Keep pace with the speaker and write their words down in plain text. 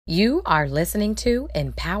You are listening to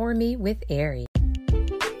Empower Me with Ari.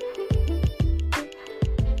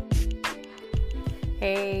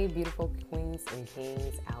 Hey, beautiful queens and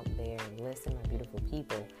kings out there. Listen, my beautiful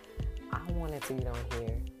people. I wanted to get on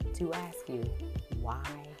here to ask you, why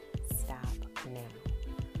stop now?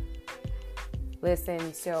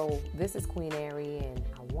 Listen, so this is Queen Ari, and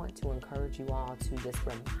I want to encourage you all to just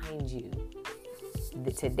remind you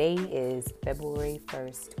that today is February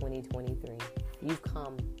 1st, 2023. You've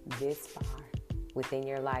come this far within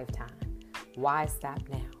your lifetime. Why stop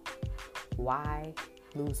now? Why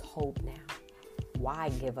lose hope now? Why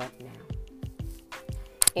give up now?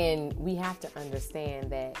 And we have to understand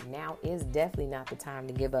that now is definitely not the time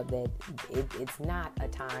to give up. That it's not a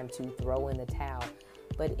time to throw in the towel,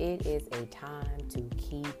 but it is a time to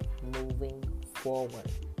keep moving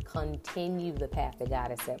forward. Continue the path that God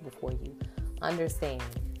has set before you. Understand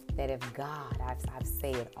that if God, I've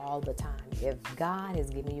said it all the time, if God has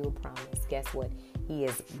given you a promise, guess what? He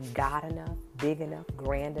is God enough, big enough,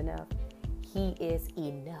 grand enough. He is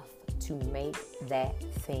enough to make that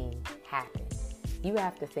thing happen. You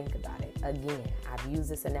have to think about it. Again, I've used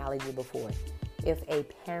this analogy before. If a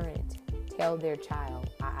parent tell their child,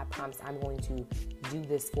 I promise I'm going to do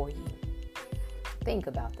this for you. Think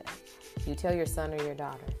about that. You tell your son or your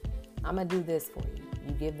daughter, I'm going to do this for you.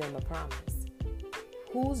 You give them a promise.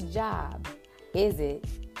 Whose job is it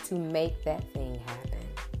to make that thing happen?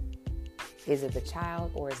 Is it the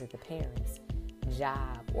child or is it the parent's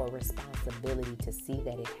job or responsibility to see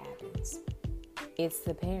that it happens? It's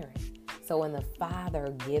the parent. So when the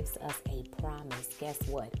Father gives us a promise, guess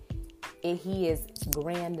what? He is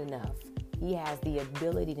grand enough. He has the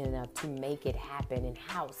ability enough to make it happen. And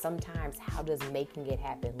how does making it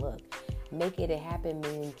happen look? Making it happen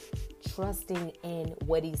means trusting in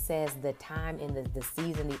what he says, the time and the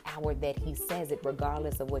season, the hour that he says it,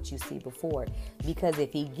 regardless of what you see before. Because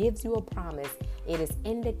if he gives you a promise, it is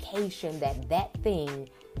indication that thing,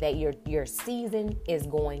 that your season is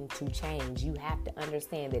going to change. You have to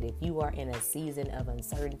understand that if you are in a season of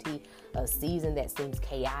uncertainty, a season that seems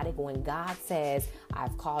chaotic, when God says,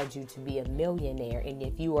 I've called you to be a millionaire, and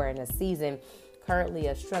if you are in a season currently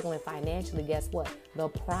of struggling financially, guess what? The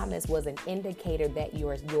promise was an indicator that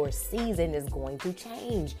your season is going to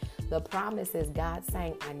change. The promise is God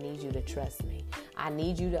saying, I need you to trust me. I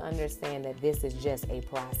need you to understand that this is just a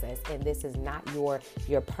process, and this is not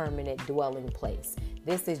your permanent dwelling place.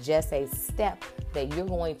 This is just a step that you're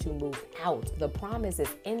going to move out. The promise is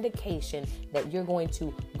indication that you're going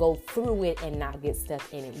to go through it and not get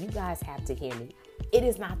stuck in it. You guys have to hear me. It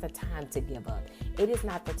is not the time to give up. It is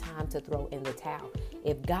not the time to throw in the towel.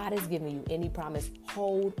 If God has given you any promise,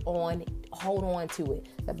 hold on to it.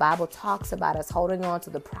 The Bible talks about us holding on to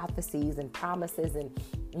the prophecies and promises and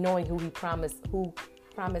knowing who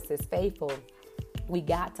promises faithful. We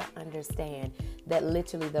got to understand that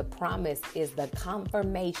literally the promise is the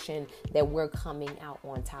confirmation that we're coming out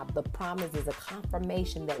on top. The promise is a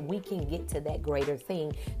confirmation that we can get to that greater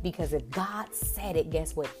thing, because if God said it,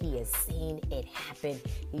 guess what? He has seen it happen.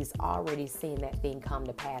 He's already seen that thing come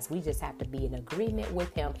to pass. We just have to be in agreement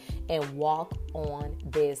with him and walk on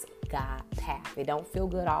this God path. It don't feel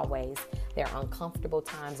good always. There are uncomfortable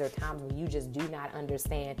times. There are times when you just do not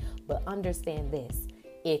understand, but understand this.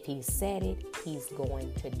 If he said it, he's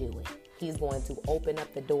going to do it. He's going to open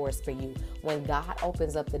up the doors for you. When God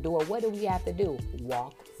opens up the door, what do we have to do?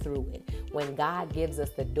 Walk through it. When God gives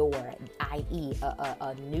us the door, i.e.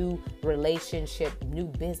 a new relationship, new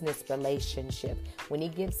business relationship, when he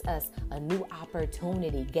gives us a new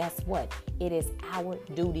opportunity, guess what? It is our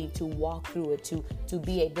duty to walk through it, to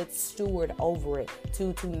be a good steward over it,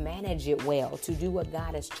 to manage it well, to do what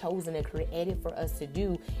God has chosen and created for us to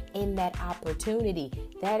do in that opportunity.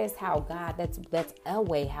 That is how God, that's a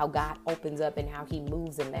way how God opens up and how he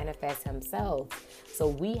moves and manifests himself. So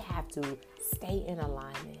we have to stay in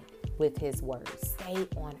alignment with his word. Stay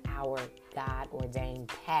on our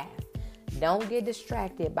God-ordained path. Don't get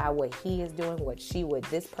distracted by what he is doing, what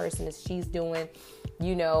this person she's doing.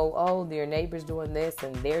 Their neighbor's doing this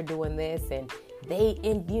and they're doing this, and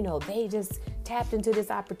they just tapped into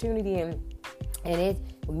this opportunity and it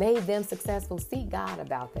made them successful. Seek God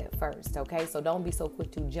about that first, okay? So don't be so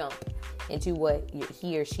quick to jump into what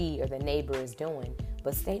he or she or the neighbor is doing,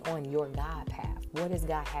 but stay on your God path. What is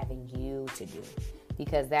God having you to do?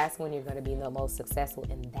 Because that's when you're going to be the most successful,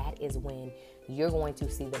 and that is when you're going to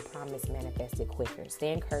see the promise manifested quicker.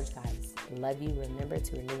 Stay encouraged, guys. Love you. Remember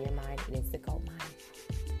to renew your mind. It is the GOAT mind.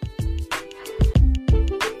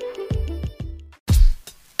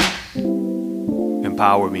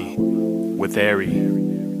 Empower Me with Ari.